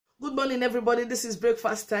Good morning, everybody. This is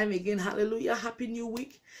breakfast time again. Hallelujah. Happy new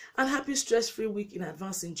week and happy stress-free week in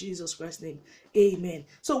advance in Jesus Christ's name. Amen.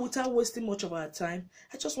 So without wasting much of our time,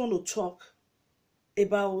 I just want to talk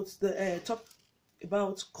about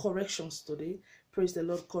corrections today. Praise the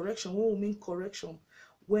Lord. Correction. What we mean correction?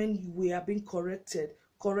 When we are being corrected.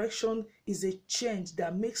 Correction is a change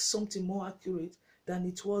that makes something more accurate than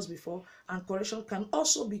it was before. And correction can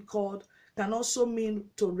also mean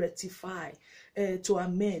to rectify, to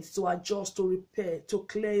amend, to adjust, to repair, to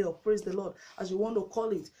clear up. Praise the Lord. As you want to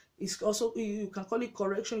call it. It's also, you can call it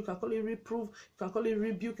correction, you can call it reproof, you can call it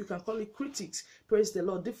rebuke, you can call it critics. Praise the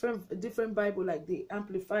Lord. Different Bible, like the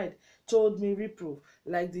Amplified told me reproof,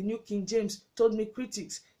 like the New King James told me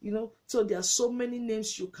critics. So there are so many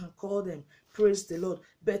names you can call them. Praise the Lord.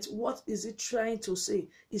 But what is it trying to say?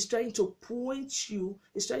 It's trying to point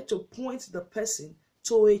the person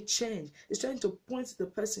to a change. It's trying to point the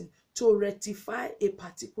person to rectify a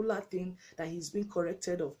particular thing that he's been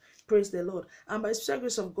corrected of. Praise the Lord. And by the special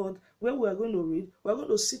grace of God, when we are going to read, we're going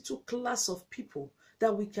to see two classes of people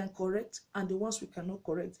that we can correct and the ones we cannot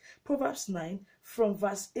correct. Proverbs 9 from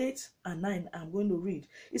verse 8 and 9, I'm going to read.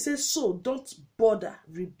 It says, so don't bother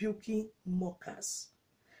rebuking mockers.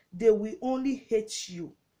 They will only hate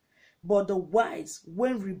you. But the wise,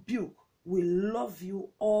 when rebuked, will love you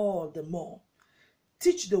all the more.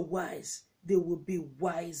 Teach the wise, they will be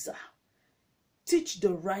wiser. Teach the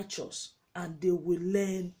righteous, and they will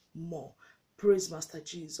learn more. Praise Master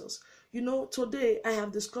Jesus. Today I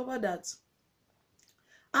have discovered that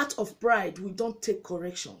out of pride, we don't take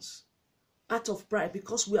corrections. Out of pride,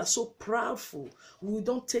 because we are so proudful, we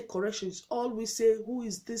don't take corrections. All we say, who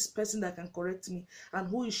is this person that can correct me? And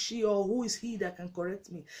who is she or who is he that can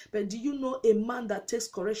correct me? But do you know a man that takes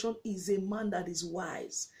correction is a man that is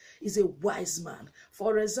wise? Is a wise man.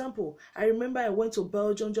 For example, I remember I went to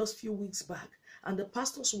Belgium just a few weeks back, and the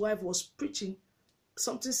pastor's wife was preaching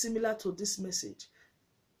something similar to this message.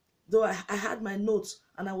 Though I had my notes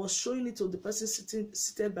and I was showing it to the person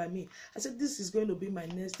seated by me. I said, this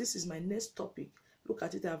is my next topic. Look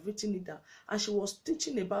at it, I've written it down. And she was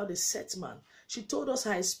teaching about the set man. She told us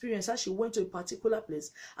her experience, how she went to a particular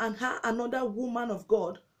place and how another woman of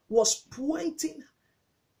God was pointing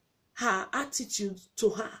her attitude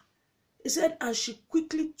to her. He said, and she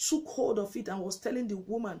quickly took hold of it and was telling the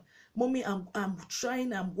woman, Mommy, I'm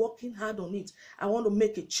trying, I'm working hard on it. I want to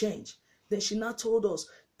make a change. Then she now told us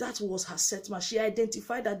that was her set man. She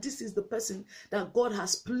identified that this is the person that God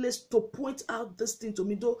has placed to point out this thing to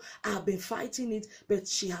me. Though I have been fighting it, but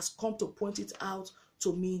she has come to point it out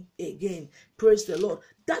to me again. Praise the Lord.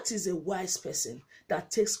 That is a wise person that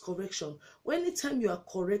takes correction. Anytime you are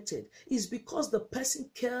corrected, it's because the person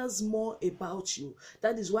cares more about you.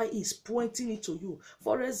 That is why he's pointing it to you.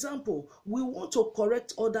 For example, we want to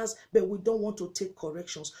correct others, but we don't want to take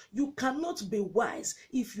corrections. You cannot be wise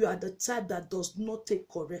if you are the type that does not take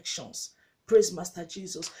corrections. Praise Master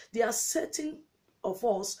Jesus. There are certain of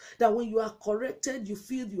us that when you are corrected, you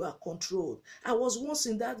feel you are controlled. I was once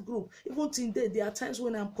in that group. Even today, there are times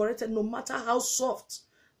when I'm corrected, no matter how soft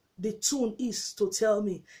the tune is to tell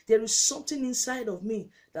me, there is something inside of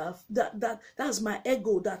me that's my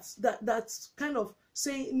ego that's kind of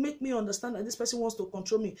saying, make me understand that this person wants to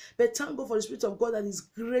control me. But thank God for the Spirit of God that is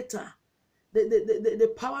greater.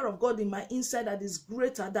 The power of God in my inside that is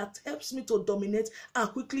greater, that helps me to dominate and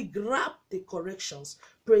quickly grab the corrections.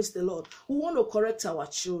 Praise the Lord. We want to correct our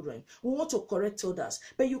children. We want to correct others.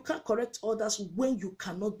 But you can't correct others when you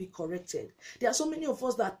cannot be corrected. There are so many of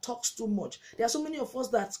us that talks too much. There are so many of us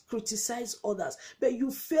that criticize others. But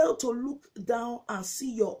you fail to look down and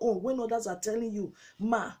see your own when others are telling you,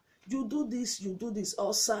 Ma, you do this,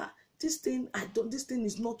 or sir, this thing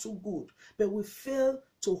is not too good. But we fail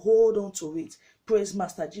to hold on to it. Praise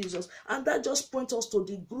Master Jesus. And that just points us to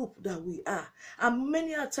the group that we are. And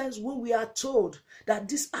many a times when we are told that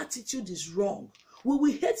this attitude is wrong, we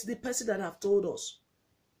will hate the person that have told us.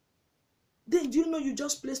 Then do you know you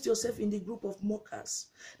just placed yourself in the group of mockers?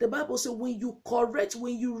 The Bible says when you correct,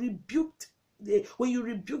 when you rebuke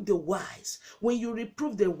the wise, when you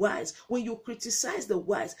reprove the wise, when you criticize the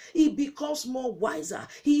wise, he becomes more wiser.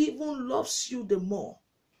 He even loves you the more.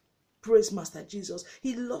 Praise Master Jesus.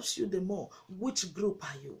 He loves you the more. Which group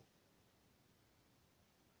are you?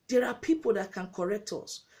 There are people that can correct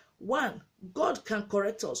us. One, God can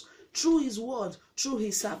correct us through his word, through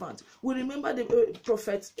his servant. We remember the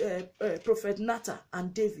prophet Nathan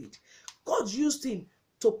and David. God used him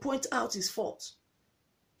to point out his faults.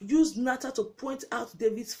 Used Nathan to point out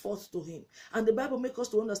David's faults to him. And the Bible makes us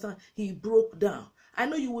to understand he broke down. I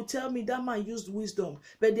know you will tell me that man used wisdom,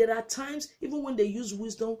 but there are times, even when they use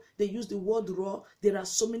wisdom, they use the word raw. There are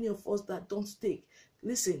so many of us that don't take.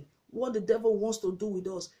 Listen, what the devil wants to do with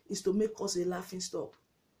us is to make us a laughing stock.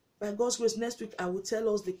 By God's grace, next week I will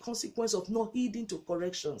tell us the consequence of not heeding to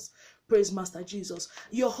corrections. Praise Master Jesus.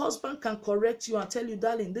 Your husband can correct you and tell you,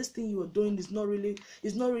 darling, this thing you are doing is not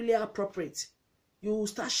really appropriate. You will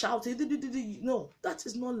start shouting. No, that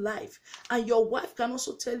is not life. And your wife can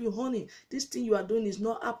also tell you, honey, this thing you are doing is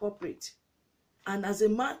not appropriate. And as a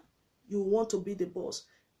man, you want to be the boss.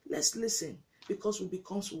 Let's listen, because we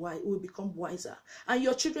become wiser. And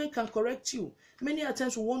your children can correct you. Many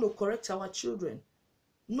times we want to correct our children.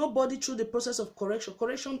 Nobody through the process of correction.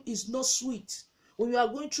 Correction is not sweet. When you are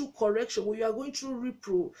going through correction, when you are going through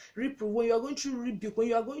reproof, when you are going through rebuke, when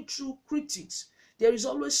you are going through critics, there is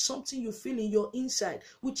always something you feel in your inside,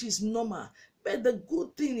 which is normal. But the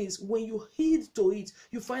good thing is, when you heed to it,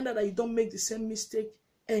 you find out that you don't make the same mistake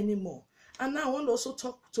anymore. And now I want to also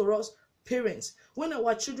talk to us parents. When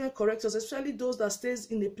our children correct us, especially those that stays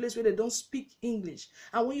in a place where they don't speak English,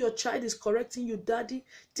 and when your child is correcting you, daddy,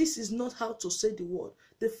 this is not how to say the word.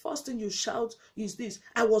 The first thing you shout is this: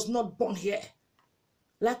 I was not born here.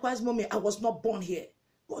 Likewise, mommy, I was not born here.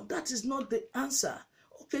 But that is not the answer.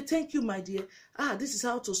 Okay, thank you, my dear. This is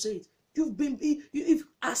how to say it. If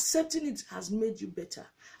accepting it has made you better.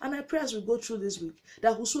 And I pray as we go through this week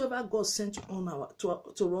that whosoever God sent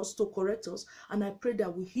to us to correct us, and I pray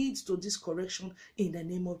that we heed to this correction in the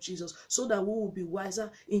name of Jesus, so that we will be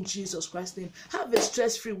wiser in Jesus Christ's name. Have a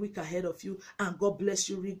stress-free week ahead of you, and God bless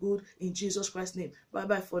you real good in Jesus Christ's name.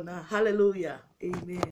 Bye-bye for now. Hallelujah. Amen.